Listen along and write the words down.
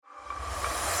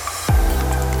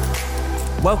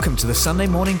Welcome to the Sunday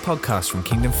morning podcast from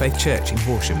Kingdom Faith Church in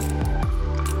Horsham.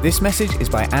 This message is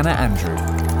by Anna Andrew.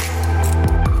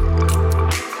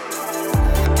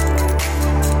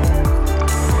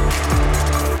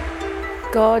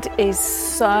 God is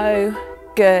so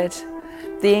good.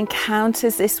 The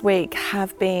encounters this week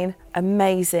have been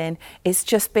amazing. It's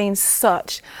just been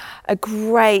such a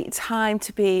great time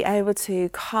to be able to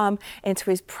come into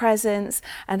His presence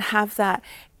and have that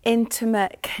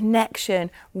intimate connection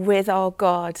with our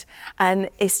God, and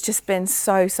it's just been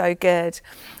so good.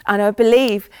 And I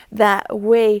believe that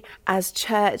we as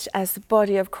church, as the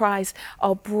body of Christ,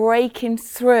 are breaking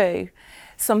through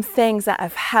some things that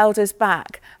have held us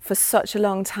back for such a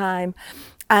long time.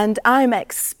 And I'm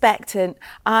just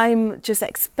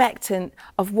expectant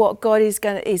of what God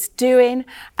is doing.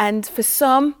 And for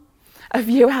some of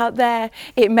you out there,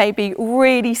 it may be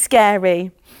really scary.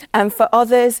 And for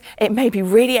others, it may be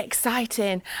really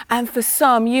exciting. And for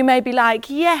some, you may be like,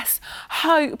 yes,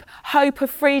 hope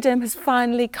of freedom has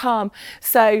finally come.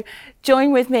 So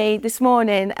join with me this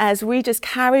morning as we just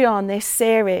carry on this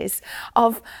series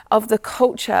of the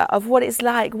culture, of what it's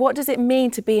like. What does it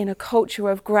mean to be in a culture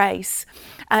of grace?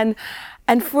 And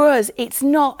for us, it's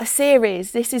not a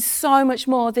series. This is so much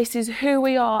more. This is who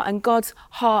we are and God's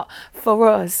heart for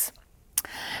us.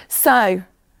 So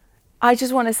I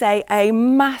just want to say a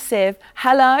massive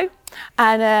hello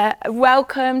and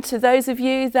welcome to those of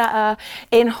you that are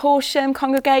in Horsham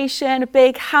congregation, a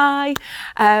big hi.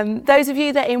 Those of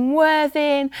you that are in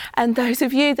Worthing and those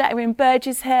of you that are in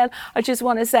Burgess Hill, I just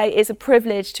want to say it's a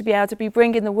privilege to be able to be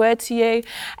bringing the word to you.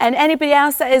 And anybody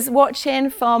else that is watching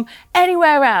from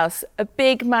anywhere else, a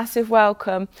big, massive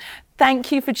welcome.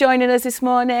 Thank you for joining us this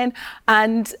morning.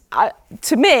 And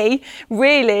to me,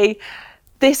 really,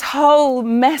 this whole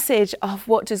message of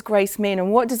what does grace mean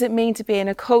and what does it mean to be in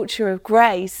a culture of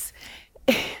grace,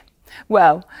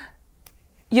 well,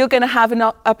 you're going to have an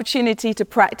opportunity to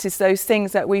practice those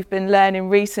things that we've been learning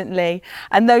recently.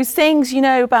 And those things,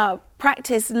 about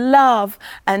practice love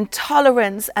and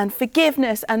tolerance and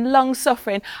forgiveness and long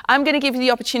suffering. I'm going to give you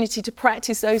the opportunity to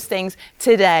practice those things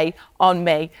today on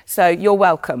me. So you're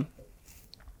welcome.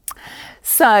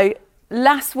 So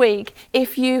last week,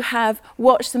 if you have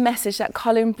watched the message that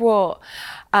Colin brought,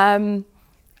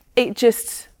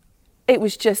 it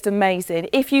was just amazing.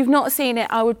 If you've not seen it,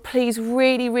 I would please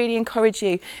really encourage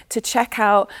you to check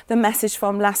out the message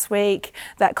from last week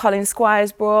that Colin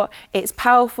Squires brought. It's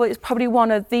powerful. It's probably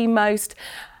one of the most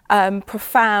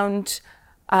profound,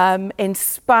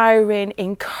 inspiring,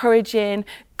 encouraging,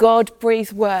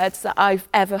 God-breathed words that I've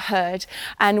ever heard.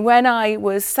 And when I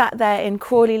was sat there in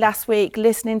Crawley last week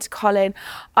listening to Colin,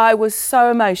 I was so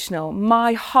emotional.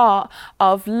 My heart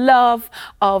of love,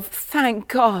 of thank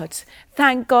God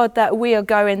that we are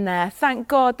going there. Thank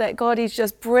God that God is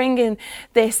just bringing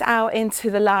this out into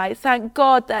the light. Thank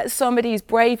God that somebody's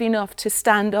brave enough to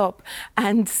stand up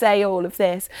and say all of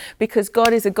this, because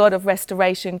God is a God of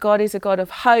restoration. God is a God of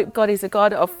hope. God is a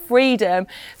God of freedom.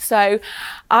 So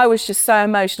I was just so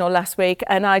emotional last week,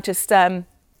 and I just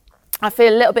I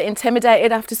feel a little bit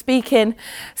intimidated after speaking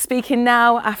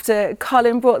now after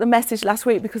Colin brought the message last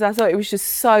week, because I thought it was just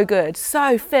so good,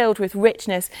 so filled with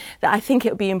richness, that I think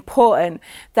it would be important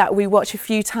that we watch a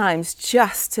few times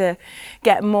just to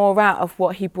get more out of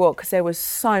what he brought, because there was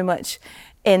so much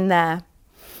in there.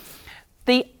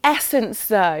 The essence,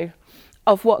 though,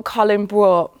 of what Colin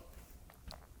brought,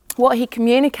 what he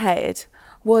communicated,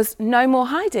 was no more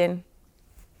hiding,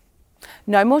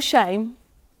 no more shame,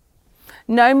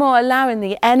 no more allowing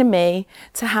the enemy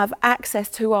to have access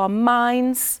to our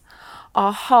minds,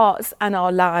 our hearts, and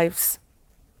our lives.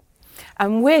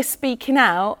 And we're speaking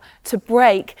out to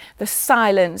break the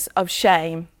silence of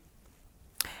shame.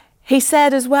 He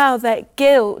said as well that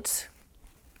guilt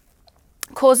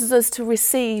causes us to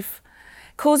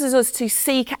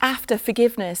seek after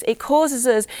forgiveness. It causes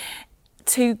us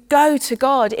to go to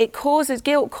God.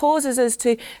 Guilt causes us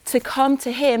to come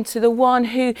to Him, to the one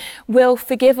who will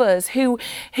forgive us, who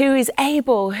is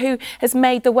able, who has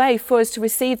made the way for us to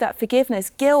receive that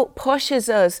forgiveness. Guilt pushes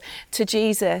us to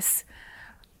Jesus.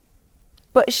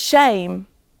 But shame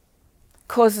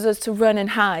causes us to run and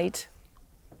hide.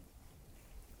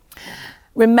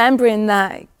 Remembering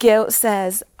that guilt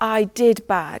says, I did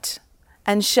bad,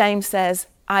 and shame says,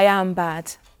 I am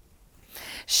bad.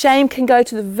 Shame can go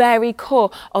to the very core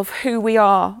of who we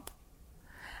are.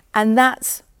 And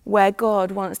that's where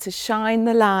God wants to shine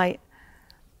the light,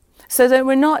 so that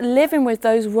we're not living with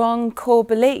those wrong core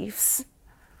beliefs,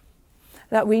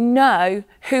 that we know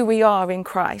who we are in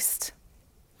Christ.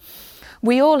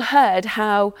 We all heard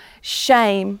how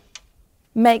shame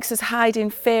makes us hide in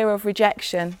fear of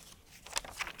rejection.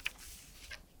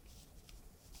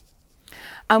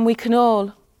 And we can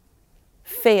all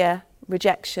fear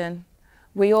rejection.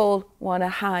 We all want to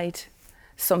hide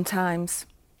sometimes.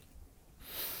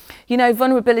 You know,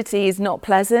 vulnerability is not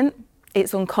pleasant,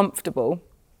 it's uncomfortable.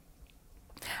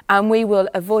 And we will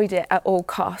avoid it at all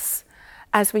costs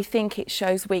as we think it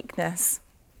shows weakness.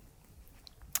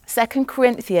 2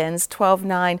 Corinthians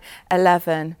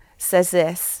 12:9-11 says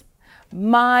this: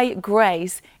 "My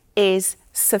grace is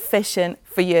sufficient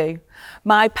for you.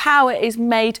 My power is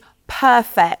made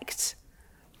perfect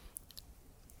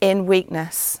in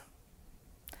weakness.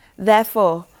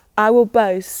 Therefore, I will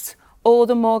boast all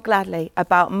the more gladly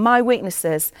about my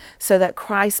weaknesses, so that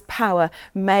Christ's power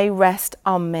may rest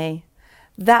on me.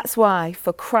 That's why,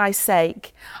 for Christ's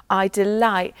sake, I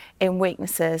delight in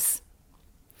weaknesses,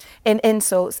 in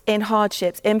insults, in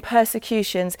hardships, in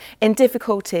persecutions, in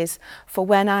difficulties. For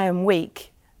when I am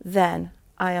weak, then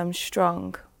I am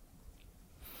strong."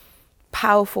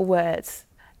 Powerful words.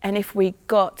 And if we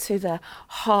got to the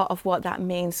heart of what that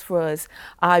means for us,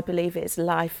 I believe it's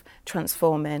life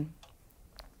transforming.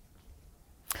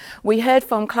 We heard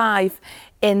from Clive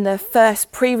in the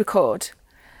first pre-record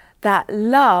that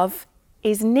love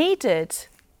is needed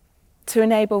to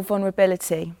enable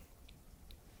vulnerability.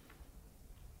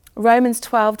 Romans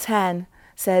 12:10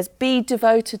 says, "Be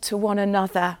devoted to one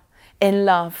another in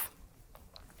love.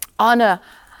 Honor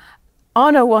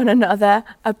one another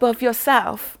above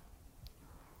yourself."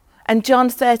 And John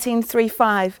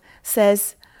 13:3-5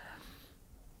 says,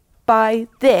 "By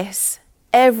this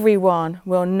everyone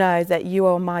will know that you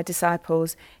are my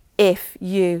disciples, if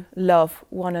you love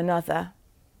one another."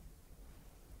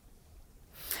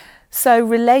 So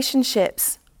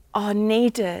relationships are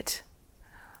needed.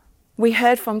 We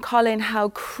heard from Colin how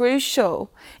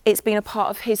crucial it's been a part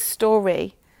of his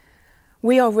story.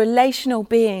 We are relational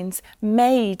beings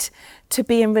made to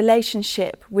be in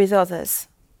relationship with others.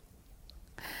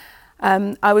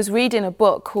 I was reading a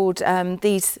book called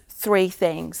These 3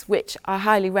 Things, which I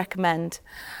highly recommend.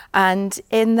 And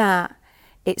in that,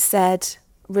 it said,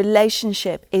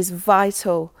 relationship is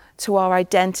vital to our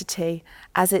identity,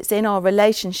 as it's in our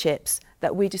relationships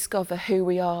that we discover who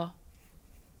we are.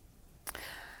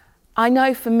 I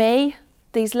know for me,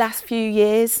 these last few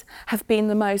years have been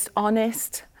the most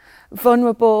honest,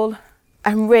 vulnerable,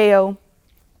 and real.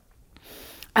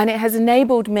 And it has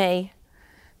enabled me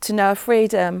to know a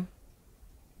freedom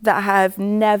that I have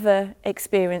never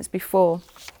experienced before.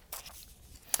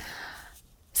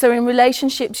 So in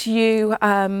relationships, you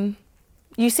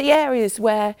see areas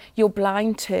where you're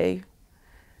blind to,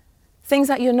 things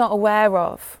that you're not aware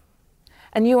of,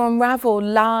 and you unravel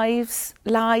lies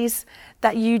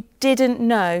that you didn't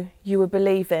know you were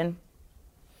believing.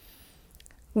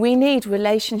 We need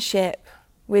relationship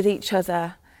with each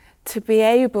other to be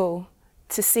able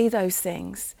to see those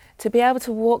things, to be able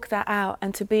to walk that out,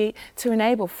 and to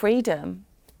enable freedom.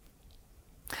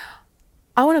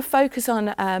 I want to focus on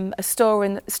a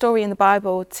story in the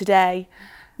Bible today.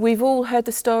 We've all heard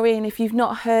the story, and if you've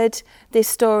not heard this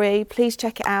story, please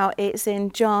check it out. It's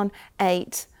in John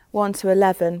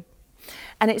 8:1-11.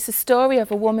 And it's a story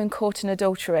of a woman caught in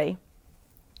adultery.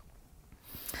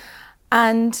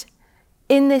 And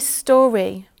in this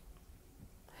story,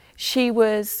 she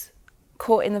was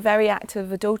caught in the very act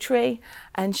of adultery,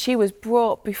 and she was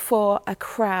brought before a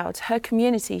crowd, her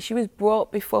community. She was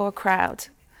brought before a crowd.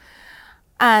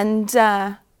 And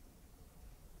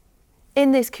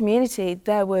in this community,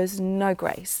 there was no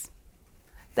grace.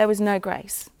 There was no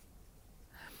grace.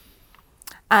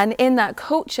 And in that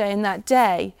culture, in that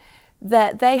day,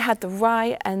 that they had the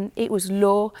right, and it was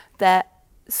law, that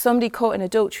somebody caught in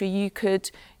adultery,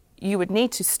 you would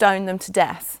need to stone them to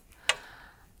death.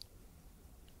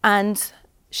 And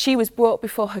she was brought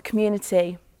before her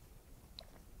community,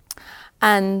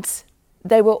 and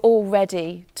they were all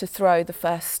ready to throw the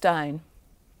first stone.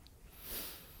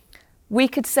 We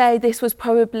could say this was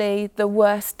probably the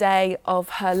worst day of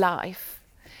her life,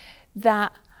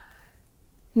 that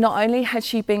not only had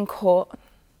she been caught,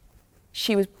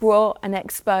 she was brought and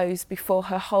exposed before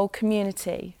her whole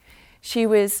community. She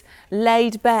was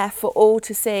laid bare for all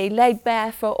to see, laid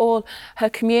bare for all her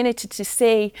community to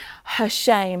see her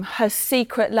shame, her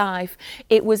secret life.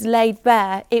 It was laid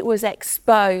bare, it was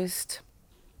exposed.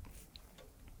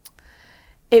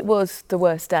 It was the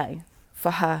worst day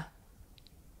for her.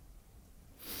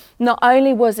 Not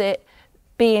only was it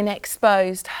being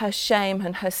exposed, her shame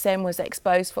and her sin was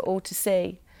exposed for all to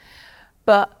see,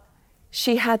 but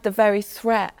she had the very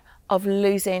threat of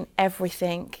losing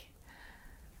everything.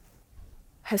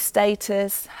 Her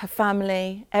status, her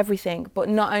family, everything. But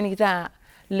not only that,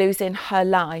 losing her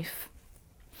life.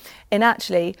 In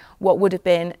actually what would have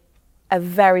been a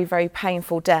very, very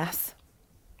painful death.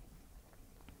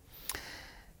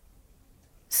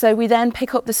 So we then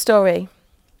pick up the story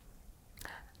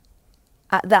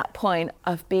at that point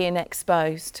of being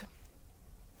exposed.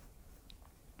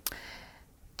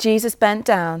 Jesus bent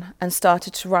down and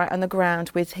started to write on the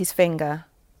ground with his finger.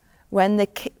 When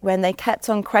they kept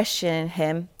on questioning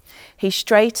him, he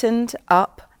straightened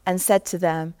up and said to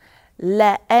them,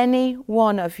 "Let any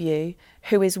one of you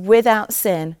who is without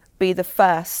sin be the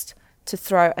first to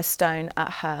throw a stone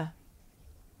at her."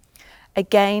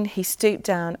 Again, he stooped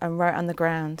down and wrote on the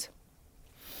ground.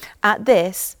 At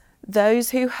this, those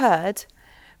who heard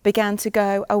began to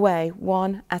go away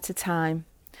one at a time,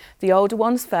 the older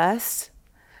ones first,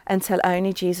 until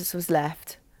only Jesus was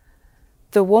left.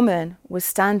 The woman was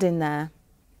standing there.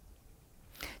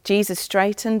 Jesus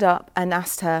straightened up and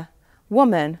asked her,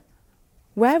 "Woman,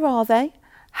 where are they?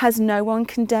 Has no one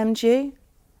condemned you?"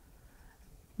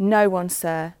 "No one,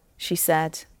 sir," she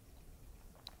said.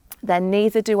 "Then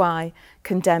neither do I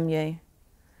condemn you."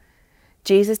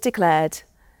 Jesus declared,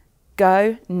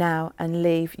 "Go now and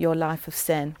leave your life of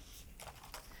sin."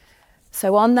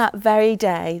 So on that very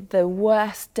day, the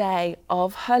worst day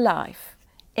of her life,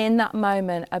 in that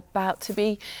moment about to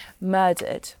be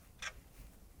murdered,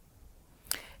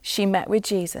 she met with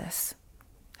Jesus,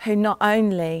 who not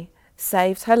only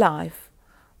saved her life,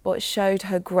 but showed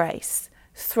her grace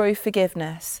through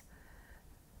forgiveness.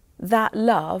 That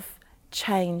love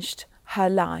changed her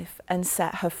life and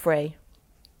set her free.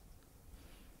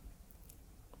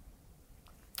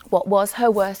 What was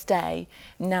her worst day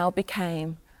now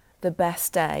became the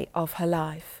best day of her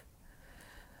life.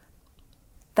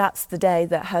 That's the day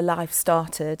that her life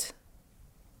started.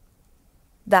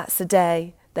 That's the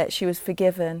day that she was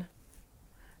forgiven.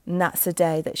 And that's the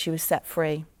day that she was set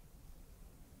free.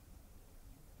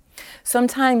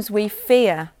 Sometimes we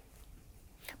fear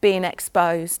being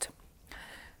exposed,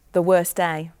 the worst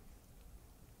day.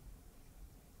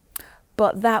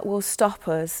 But that will stop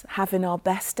us having our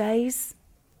best days.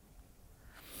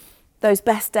 Those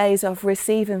best days of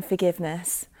receiving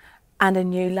forgiveness and a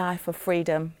new life of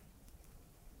freedom.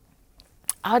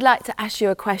 I'd like to ask you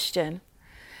a question,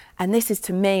 and this is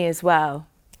to me as well.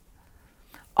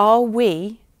 Are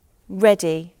we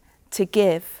ready to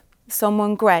give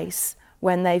someone grace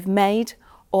when they've made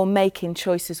or making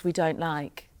choices we don't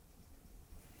like?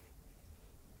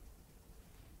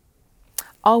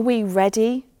 Are we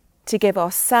ready to give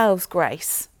ourselves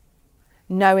grace,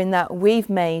 knowing that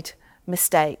we've made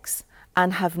mistakes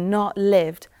and have not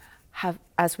lived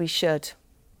as we should?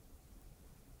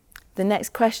 The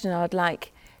next question I'd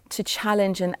like to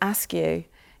challenge and ask you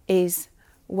is,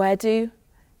 where do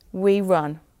we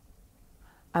run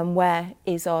and where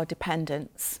is our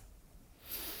dependence?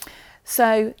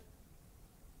 So,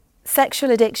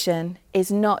 sexual addiction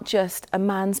is not just a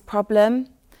man's problem,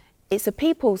 it's a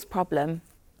people's problem.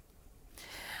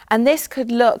 And this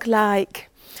could look like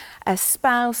a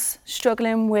spouse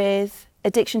struggling with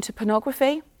addiction to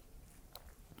pornography.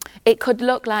 It could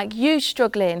look like you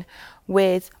struggling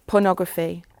with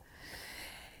pornography.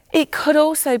 It could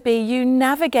also be you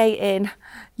navigating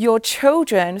your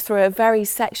children through a very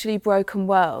sexually broken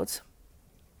world.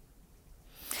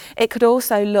 It could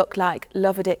also look like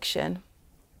love addiction,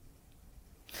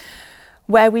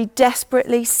 where we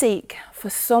desperately seek for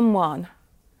someone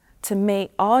to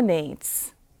meet our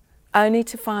needs, only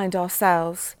to find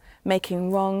ourselves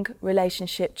making wrong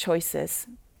relationship choices.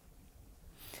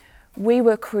 We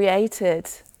were created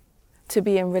to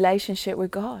be in relationship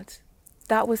with God.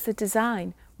 That was the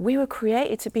design. We were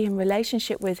created to be in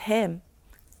relationship with Him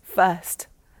first.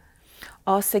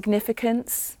 Our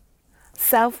significance,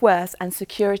 self-worth and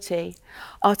security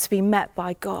are to be met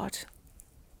by God.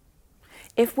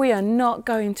 If we are not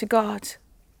going to God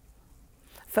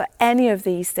for any of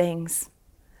these things,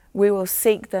 we will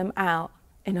seek them out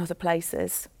in other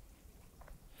places.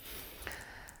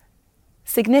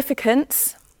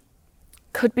 Significance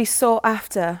could be sought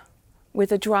after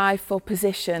with a drive for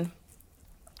position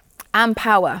and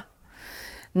power.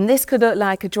 And this could look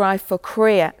like a drive for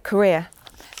career,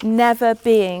 never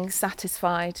being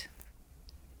satisfied,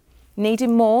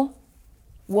 needing more,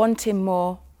 wanting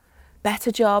more,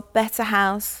 better job, better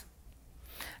house.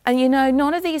 And you know,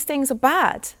 none of these things are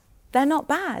bad. They're not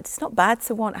bad. It's not bad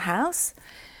to want a house.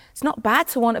 It's not bad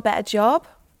to want a better job.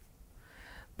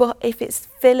 But if it's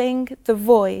filling the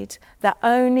void that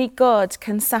only God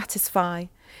can satisfy,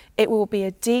 it will be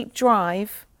a deep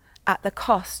drive at the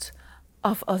cost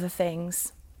of other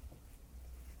things.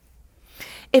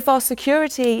 If our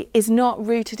security is not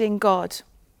rooted in God,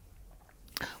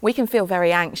 we can feel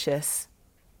very anxious.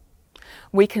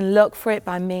 We can look for it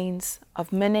by means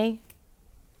of money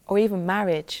or even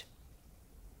marriage,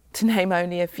 to name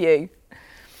only a few.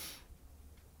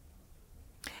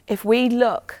 if we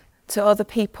look to other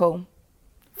people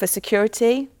for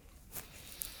security,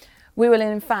 we will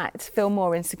in fact feel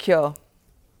more insecure.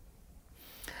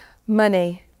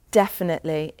 Money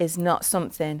definitely is not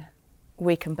something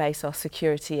we can base our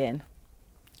security in.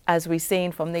 As we've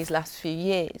seen from these last few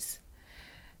years,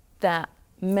 that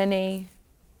money,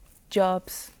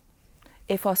 jobs,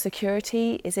 if our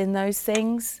security is in those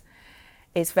things,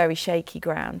 it's very shaky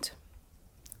ground.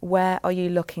 Where are you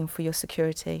looking for your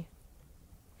security?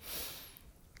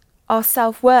 Our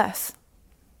self-worth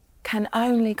can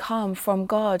only come from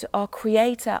God, our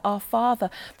Creator, our Father,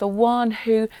 the one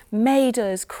who made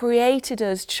us, created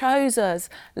us, chose us,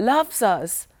 loves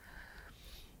us.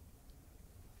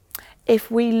 If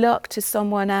we look to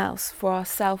someone else for our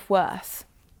self-worth,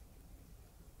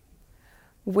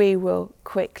 we will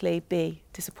quickly be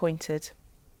disappointed.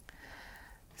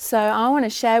 So I want to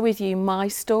share with you my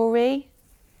story,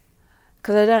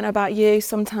 because I don't know about you,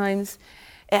 sometimes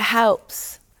it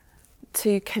helps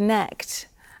to connect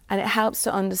and it helps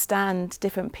to understand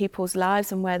different people's lives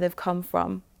and where they've come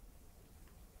from.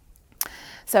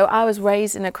 So I was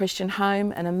raised in a Christian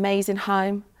home, an amazing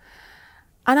home,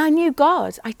 and I knew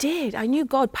God. I did. I knew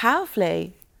God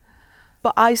powerfully,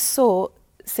 but I sought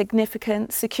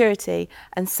significant security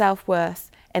and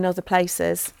self-worth in other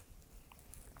places.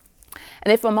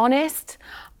 And if I'm honest,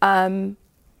 I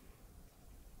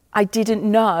didn't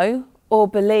know or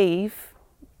believe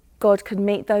God could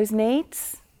meet those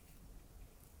needs.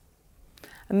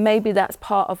 And maybe that's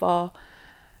part of our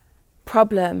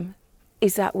problem,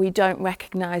 is that we don't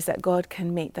recognise that God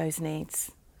can meet those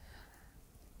needs.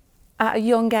 At a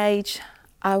young age,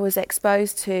 I was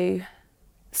exposed to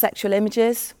sexual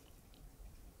images,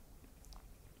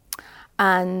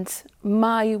 and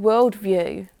my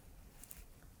worldview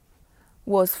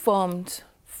was formed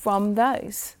from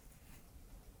those.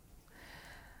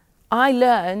 I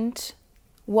learned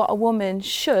what a woman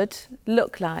should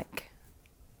look like.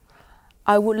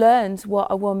 I learned what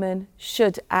a woman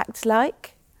should act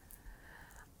like.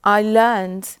 I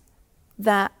learned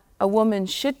that a woman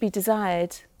should be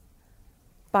desired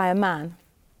by a man.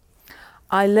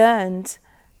 I learned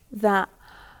that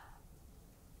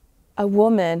a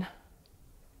woman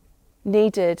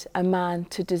needed a man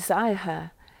to desire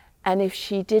her, and if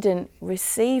she didn't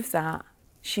receive that,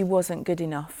 she wasn't good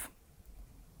enough.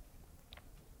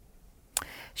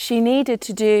 She needed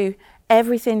to do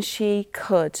everything she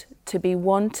could to be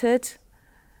wanted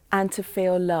and to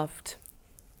feel loved.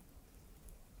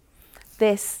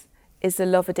 This is the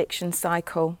love addiction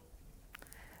cycle.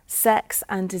 Sex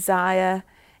and desire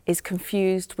is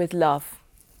confused with love.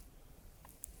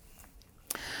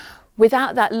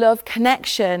 Without that love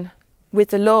connection with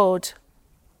the Lord,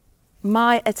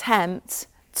 my attempt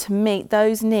to meet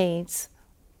those needs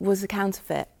was a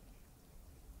counterfeit.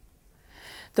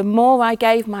 The more I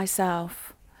gave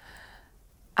myself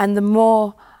and the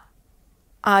more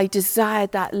I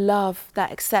desired that love,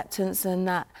 that acceptance and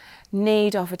that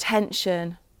need of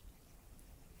attention,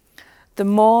 the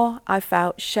more I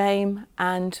felt shame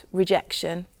and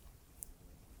rejection.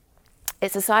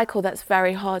 It's a cycle that's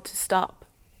very hard to stop.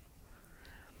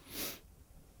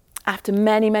 After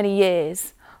many, many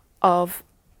years of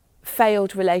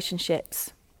failed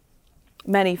relationships,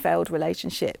 many failed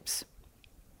relationships,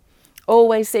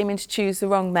 always seeming to choose the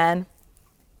wrong men,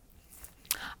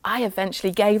 I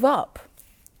eventually gave up.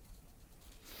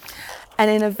 And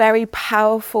in a very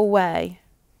powerful way,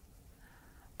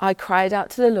 I cried out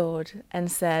to the Lord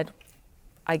and said,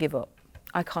 I give up.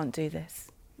 I can't do this.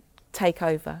 Take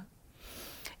over.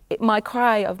 My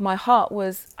cry of my heart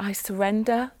was, I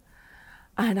surrender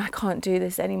and I can't do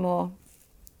this anymore.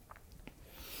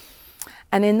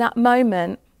 And in that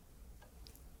moment,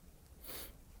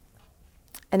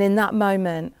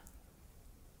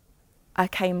 I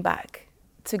came back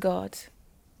to God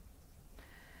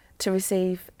to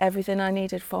receive everything I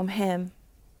needed from Him.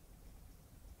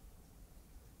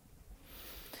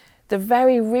 The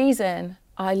very reason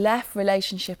I left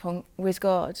relationship with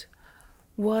God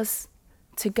was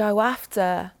to go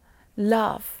after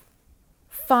love,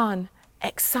 fun,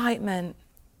 excitement,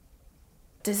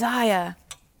 desire,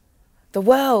 the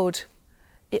world.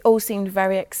 It all seemed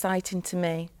very exciting to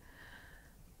me,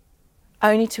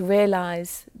 only to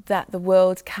realise that the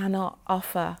world cannot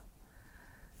offer.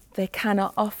 They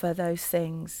cannot offer those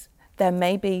things. There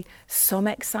may be some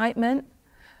excitement,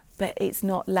 but it's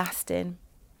not lasting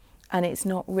and it's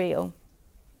not real.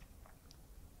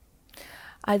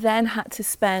 I then had to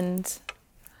spend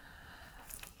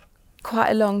quite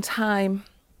a long time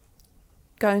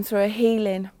going through a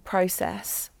healing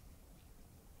process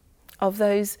of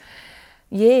those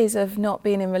years of not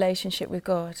being in relationship with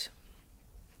God.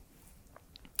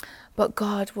 But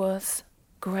God was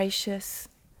gracious.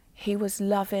 He was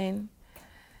loving.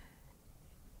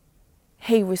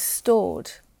 He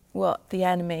restored what the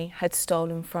enemy had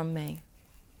stolen from me.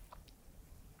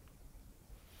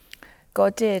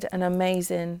 God did an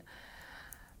amazing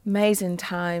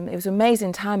time. It was an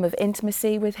amazing time of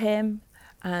intimacy with him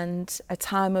and a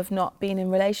time of not being in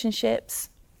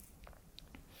relationships.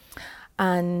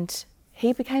 And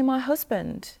he became my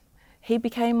husband. He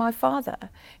became my father.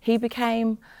 He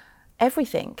became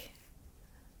everything.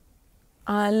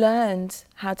 I learned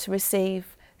how to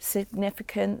receive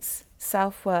significance,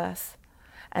 self-worth,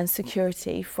 and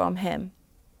security from him.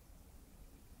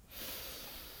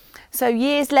 So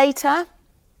years later,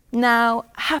 now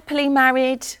happily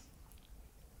married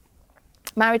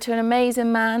to an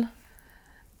amazing man,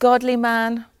 godly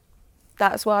man.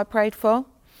 That's what I prayed for.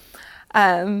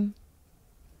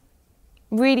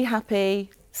 Really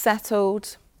happy,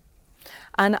 settled.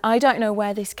 And I don't know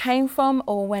where this came from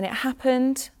or when it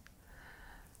happened,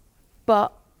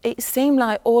 but it seemed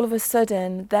like all of a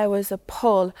sudden there was a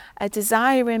pull, a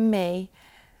desire in me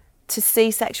to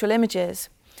see sexual images.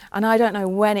 And I don't know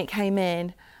when it came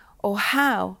in or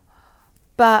how,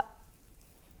 but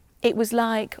it was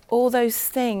like all those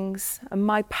things, and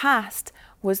my past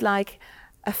was like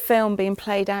a film being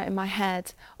played out in my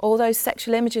head. All those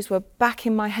sexual images were back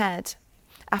in my head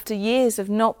after years of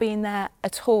not being there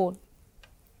at all.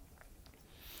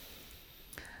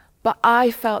 But I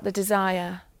felt the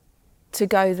desire to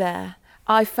go there.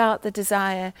 I felt the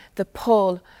desire, the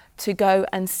pull to go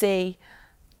and see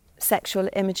sexual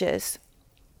images.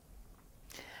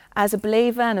 As a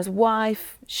believer and as a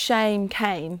wife, shame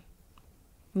came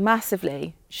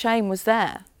massively. Shame was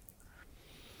there.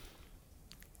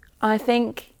 I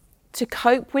think to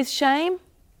cope with shame,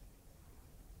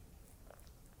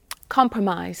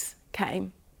 compromise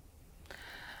came.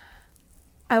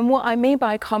 And what I mean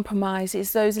by compromise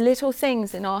is those little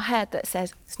things in our head that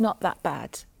says, it's not that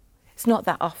bad, it's not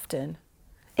that often,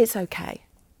 it's okay,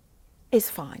 it's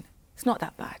fine, it's not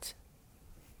that bad.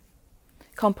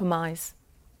 Compromise.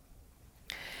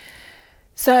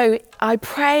 So I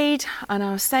prayed and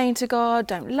I was saying to God,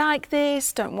 don't like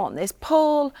this, don't want this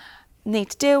pull, need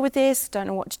to deal with this, don't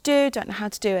know what to do, don't know how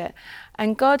to do it.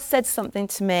 And God said something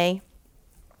to me,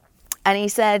 and he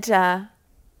said,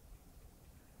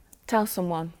 tell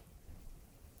someone.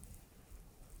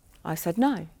 I said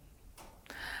no.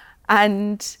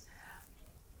 And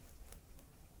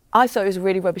I thought it was a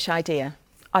really rubbish idea.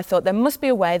 I thought there must be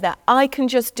a way that I can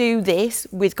just do this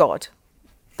with God.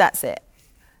 That's it.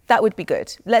 That would be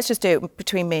good. Let's just do it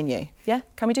between me and you. Yeah?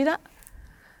 Can we do that?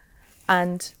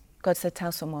 And God said,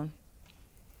 tell someone.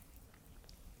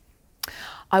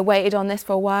 I waited on this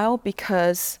for a while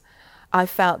because I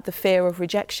felt the fear of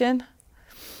rejection.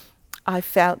 I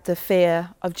felt the fear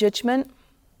of judgment.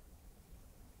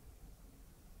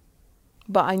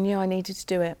 But I knew I needed to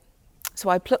do it. So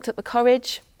I plucked up the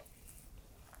courage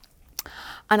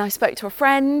and I spoke to a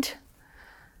friend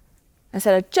and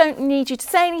said, I don't need you to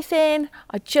say anything,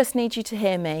 I just need you to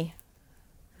hear me.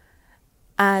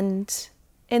 And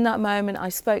in that moment I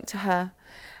spoke to her,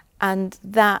 and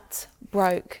that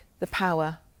broke the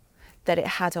power that it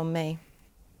had on me.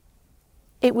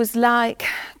 It was like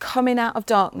coming out of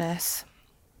darkness.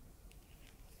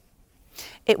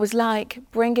 It was like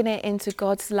bringing it into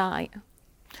God's light,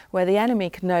 where the enemy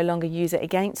could no longer use it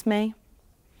against me.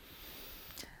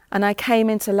 And I came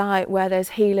into light where there's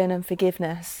healing and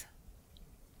forgiveness.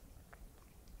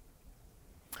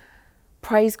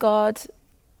 Praise God,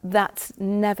 that's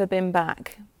never been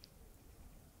back.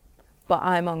 But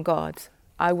I'm on God.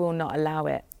 I will not allow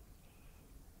it.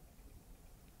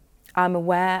 I'm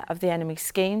aware of the enemy's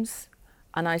schemes,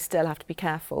 and I still have to be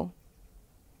careful.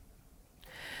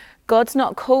 God's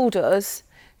not called us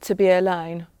to be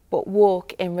alone, but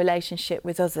walk in relationship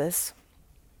with others.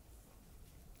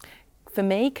 For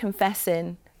me,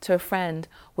 confessing to a friend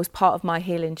was part of my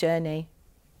healing journey.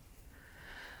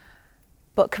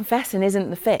 But confessing isn't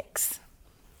the fix.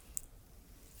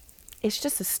 It's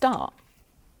just a start.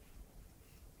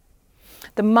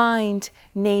 The mind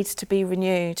needs to be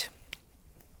renewed.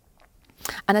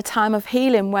 And a time of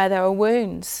healing where there are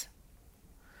wounds.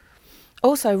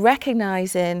 Also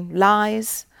recognizing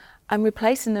lies and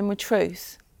replacing them with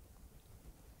truth.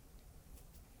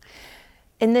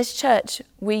 In this church,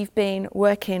 we've been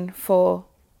working for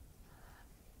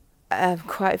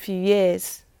quite a few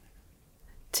years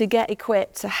to get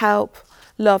equipped to help,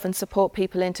 love and support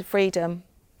people into freedom.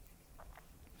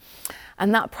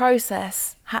 And that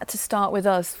process had to start with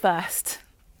us first.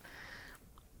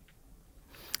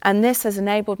 And this has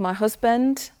enabled my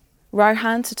husband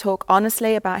Rohan to talk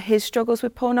honestly about his struggles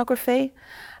with pornography,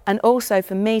 and also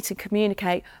for me to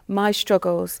communicate my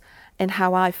struggles and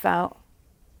how I felt.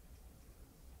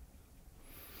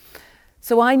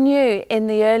 So I knew in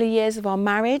the early years of our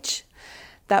marriage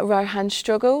that Rohan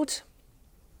struggled.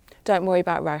 Don't worry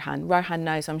about Rohan. Rohan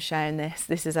knows I'm sharing this.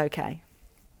 This is okay.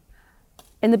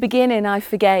 In the beginning, I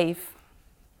forgave.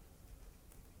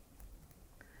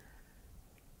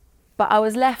 But I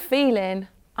was left feeling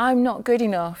I'm not good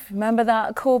enough. Remember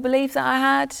that core belief that I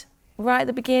had right at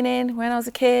the beginning when I was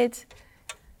a kid?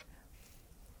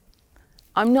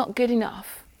 I'm not good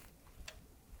enough.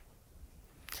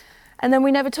 And then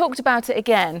we never talked about it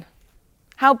again.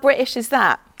 How British is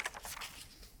that?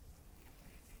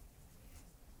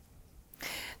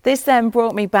 This then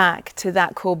brought me back to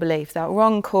that core belief, that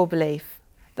wrong core belief,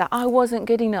 that I wasn't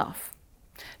good enough,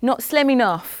 not slim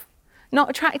enough, not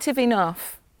attractive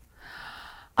enough.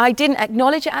 I didn't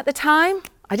acknowledge it at the time.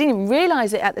 I didn't even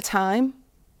realise it at the time.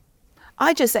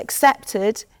 I just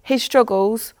accepted his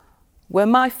struggles were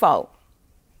my fault.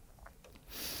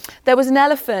 There was an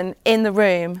elephant in the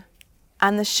room,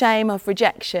 and the shame of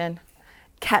rejection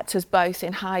kept us both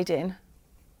in hiding.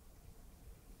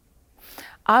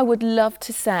 I would love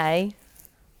to say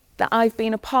that I've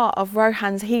been a part of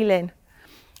Rohan's healing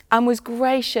and was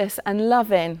gracious and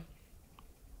loving,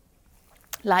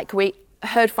 like we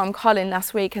heard from Colin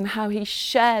last week, and how he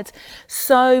shared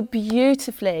so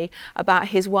beautifully about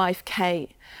his wife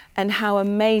Kate and how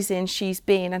amazing she's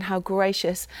been and how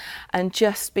gracious and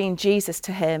just been Jesus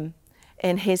to him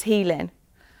in his healing.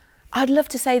 I'd love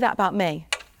to say that about me,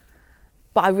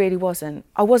 but I really wasn't.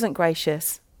 I wasn't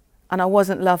gracious and I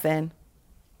wasn't loving.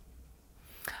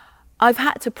 I've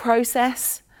had to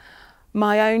process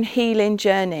my own healing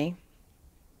journey,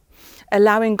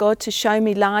 allowing God to show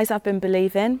me lies I've been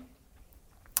believing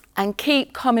and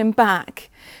keep coming back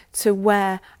to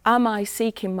where am I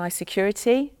seeking my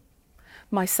security,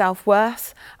 my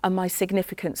self-worth and my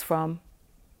significance from.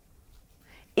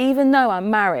 Even though I'm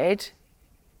married,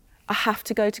 I have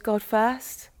to go to God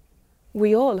first.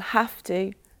 We all have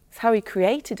to. It's how he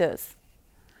created us.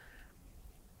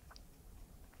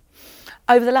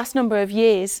 Over the last number of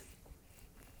years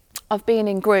of being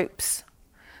in groups,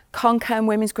 Conquer and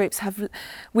women's groups,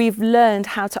 we've learned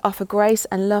how to offer grace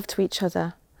and love to each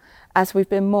other as we've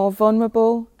been more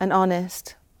vulnerable and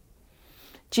honest.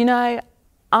 Do you know,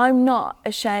 I'm not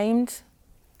ashamed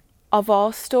of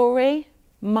our story,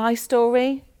 my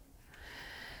story,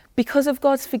 because of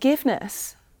God's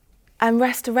forgiveness and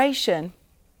restoration.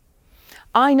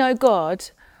 I know God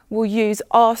will use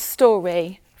our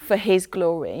story for his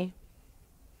glory.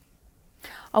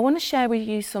 I want to share with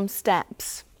you some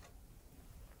steps.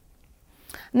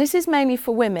 And this is mainly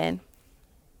for women.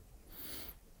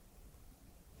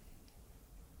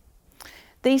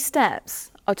 These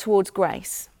steps are towards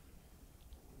grace.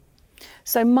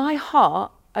 So my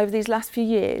heart over these last few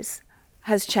years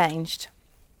has changed.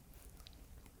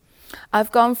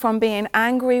 I've gone from being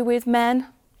angry with men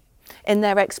in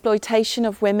their exploitation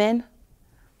of women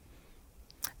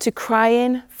to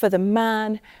crying for the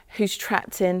man who's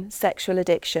trapped in sexual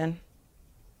addiction.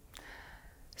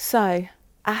 So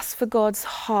ask for God's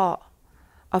heart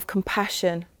of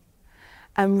compassion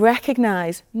and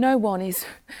recognise no one is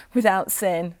without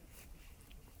sin.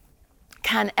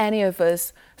 Can any of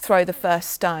us throw the first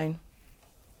stone?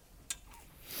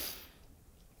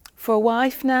 For a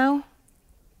wife now,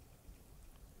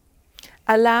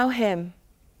 allow him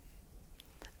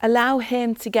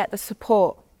to get the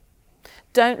support.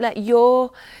 Don't let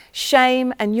your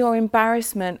shame and your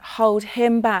embarrassment hold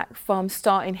him back from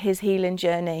starting his healing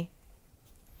journey.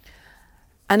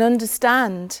 And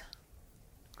understand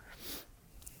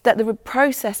that the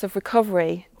process of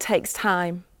recovery takes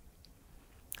time.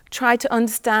 Try to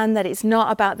understand that it's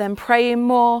not about them praying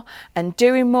more and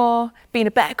doing more, being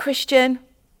a better Christian.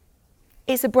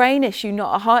 It's a brain issue,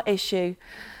 not a heart issue.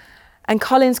 And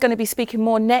Colin's going to be speaking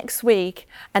more next week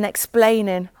and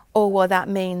explaining all what that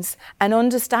means and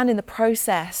understanding the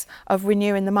process of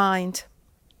renewing the mind.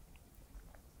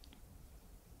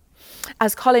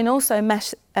 As Colin also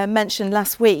mentioned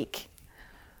last week,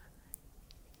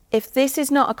 if this is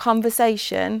not a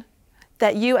conversation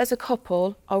that you as a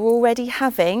couple are already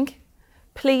having,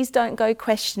 please don't go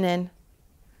questioning.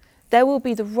 There will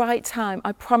be the right time,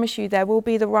 I promise you there will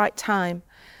be the right time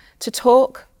to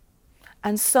talk.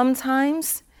 And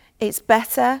sometimes it's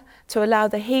better to allow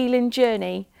the healing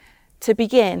journey to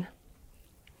begin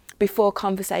before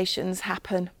conversations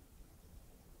happen.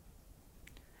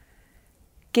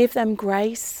 Give them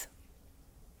grace.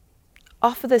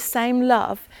 Offer the same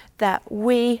love that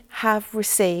we have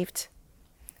received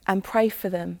and pray for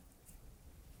them.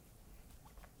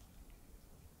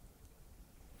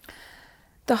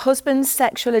 The husband's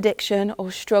sexual addiction or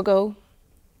struggle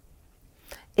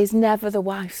is never the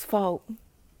wife's fault.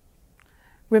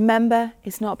 Remember,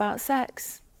 it's not about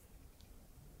sex.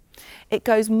 It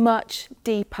goes much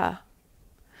deeper.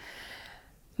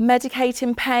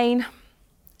 Medicating pain,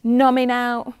 numbing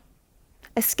out,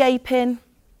 escaping.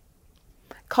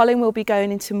 Colin will be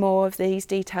going into more of these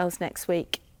details next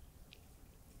week.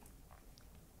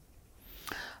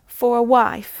 For a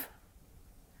wife,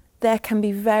 there can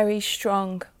be very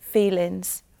strong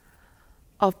feelings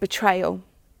of betrayal,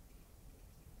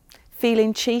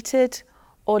 feeling cheated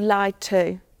or lied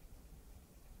to.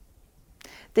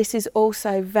 This is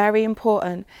also very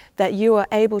important that you are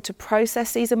able to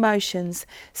process these emotions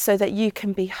so that you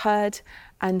can be heard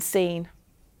and seen.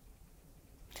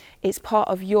 It's part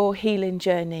of your healing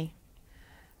journey.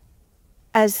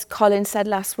 As Colin said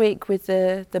last week with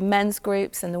the men's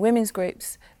groups and the women's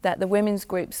groups, that the women's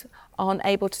groups aren't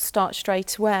able to start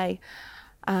straight away.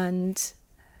 And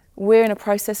we're in a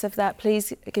process of that.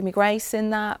 Please give me grace in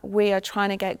that. We are trying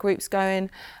to get groups going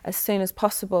as soon as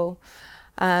possible.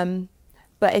 But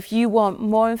if you want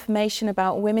more information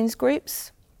about women's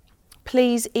groups,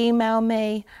 please email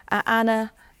me at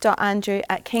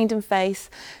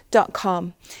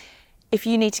anna.andrew@kingdomfaith.com. If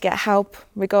you need to get help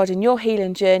regarding your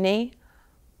healing journey,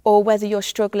 or whether you're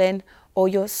struggling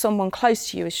or someone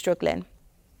close to you is struggling.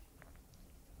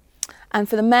 And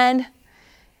for the men,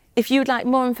 if you'd like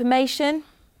more information,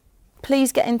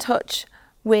 please get in touch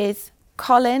with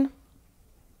Colin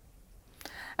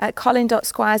at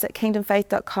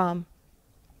colin.squires@kingdomfaith.com.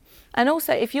 And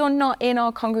also, if you're not in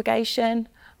our congregation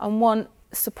and want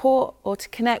support or to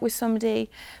connect with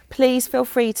somebody, please feel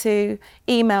free to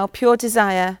email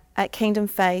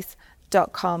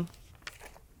puredesire@kingdomfaith.com.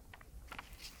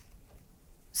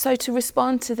 So to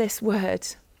respond to this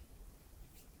word,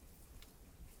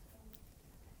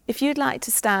 if you'd like to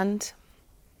stand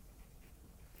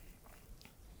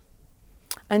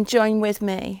and join with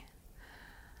me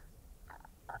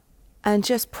and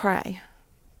just pray.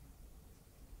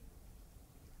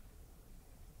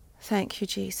 Thank you,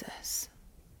 Jesus.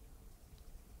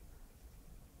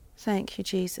 Thank you,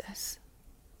 Jesus.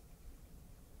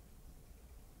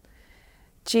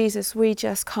 Jesus, we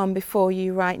just come before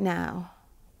you right now.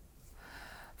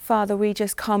 Father, we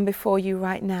just come before you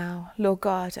right now, Lord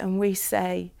God, and we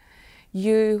say,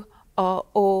 you are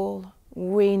all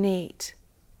we need.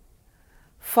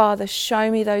 Father, show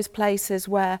me those places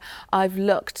where I've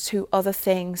looked to other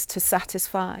things to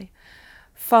satisfy.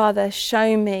 Father,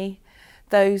 show me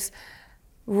those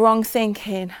wrong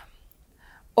thinking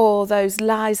or those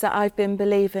lies that I've been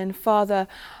believing. Father,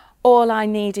 all I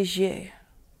need is you.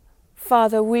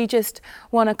 Father, we just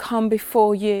want to come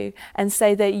before you and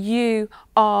say that you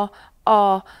are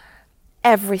our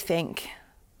everything.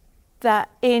 That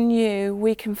in you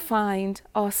we can find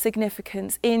our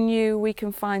significance. In you we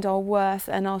can find our worth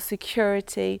and our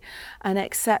security and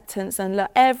acceptance. And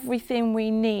everything we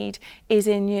need is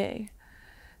in you.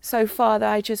 So Father,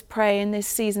 I just pray in this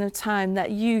season of time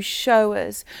that you show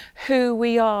us who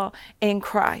we are in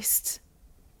Christ.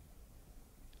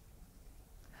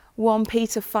 1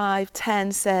 Peter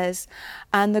 5:10 says,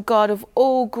 and the God of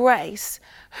all grace,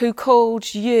 who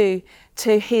called you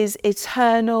to his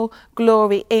eternal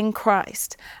glory in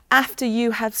Christ, after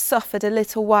you have suffered a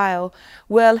little while,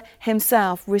 will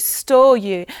himself restore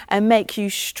you and make you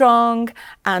strong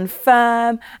and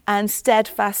firm and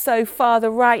steadfast. So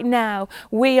Father, right now,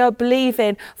 we are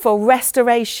believing for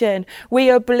restoration. We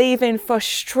are believing for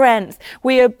strength.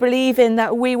 We are believing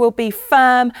that we will be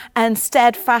firm and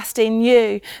steadfast in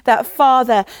you. That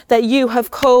Father, that you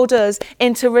have called us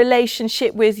into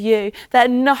relationship with you, that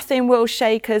nothing will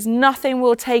shake us, nothing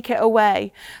will take it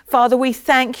away. Father, we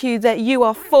thank you that you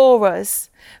are for us.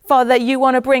 Father, that you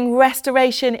want to bring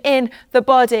restoration in the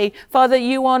body. Father,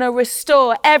 you want to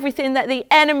restore everything that the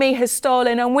enemy has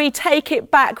stolen, and we take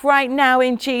it back right now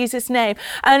in Jesus' name.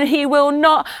 And he will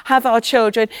not have our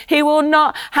children. He will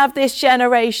not have this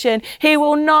generation. He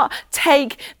will not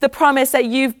take the promise that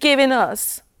you've given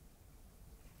us.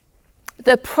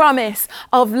 The promise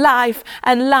of life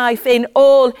and life in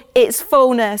all its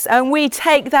fullness. And we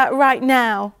take that right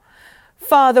now.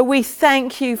 Father, we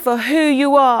thank you for who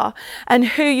you are and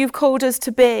who you've called us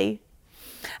to be.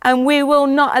 And we will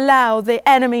not allow the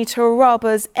enemy to rob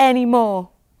us anymore.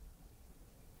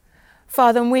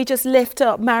 Father, and we just lift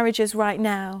up marriages right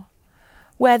now,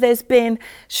 where there's been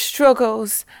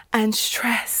struggles and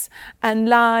stress and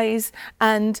lies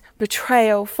and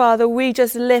betrayal. Father, we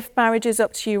just lift marriages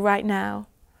up to you right now.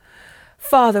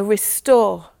 Father,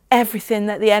 restore everything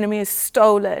that the enemy has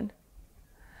stolen.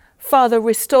 Father,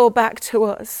 restore back to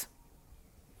us.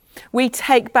 We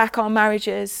take back our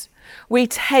marriages. We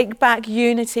take back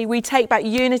unity. We take back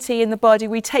unity in the body.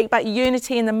 We take back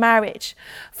unity in the marriage.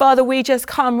 Father, we just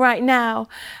come right now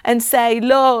and say,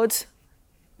 Lord,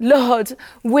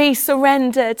 we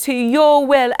surrender to your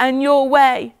will and your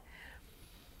way.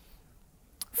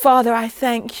 Father, I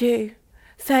thank you.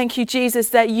 Thank you, Jesus,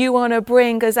 that you want to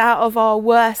bring us out of our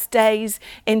worst days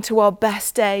into our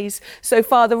best days. So,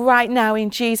 Father, right now, in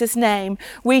Jesus' name,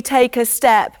 we take a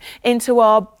step into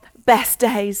our best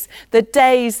days, the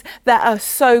days that are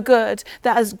so good,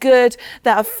 that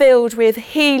are filled with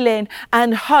healing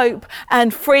and hope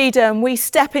and freedom. We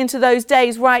step into those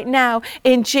days right now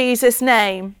in Jesus'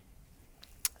 name.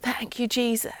 Thank you,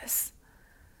 Jesus.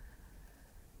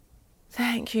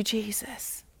 Thank you,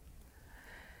 Jesus.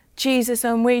 Jesus,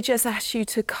 and we just ask you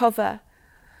to cover.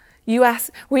 We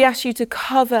ask you to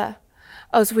cover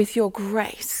us with your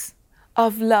grace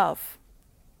of love.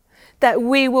 That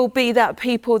we will be that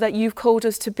people that you've called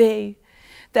us to be.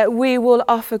 That we will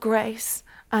offer grace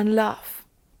and love.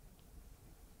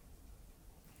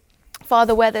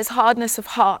 Father, where there's hardness of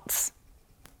hearts,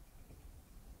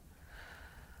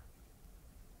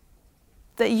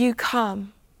 that you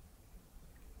come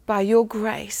by your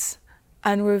grace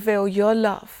and reveal your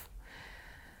love.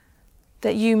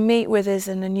 That you meet with us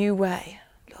in a new way,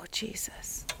 Lord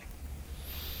Jesus.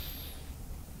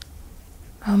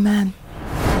 Amen.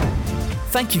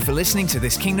 Thank you for listening to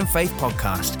this Kingdom Faith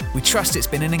podcast. We trust it's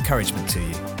been an encouragement to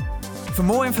you. For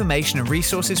more information and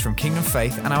resources from Kingdom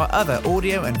Faith and our other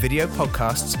audio and video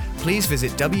podcasts, please visit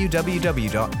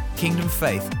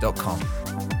www.kingdomfaith.com.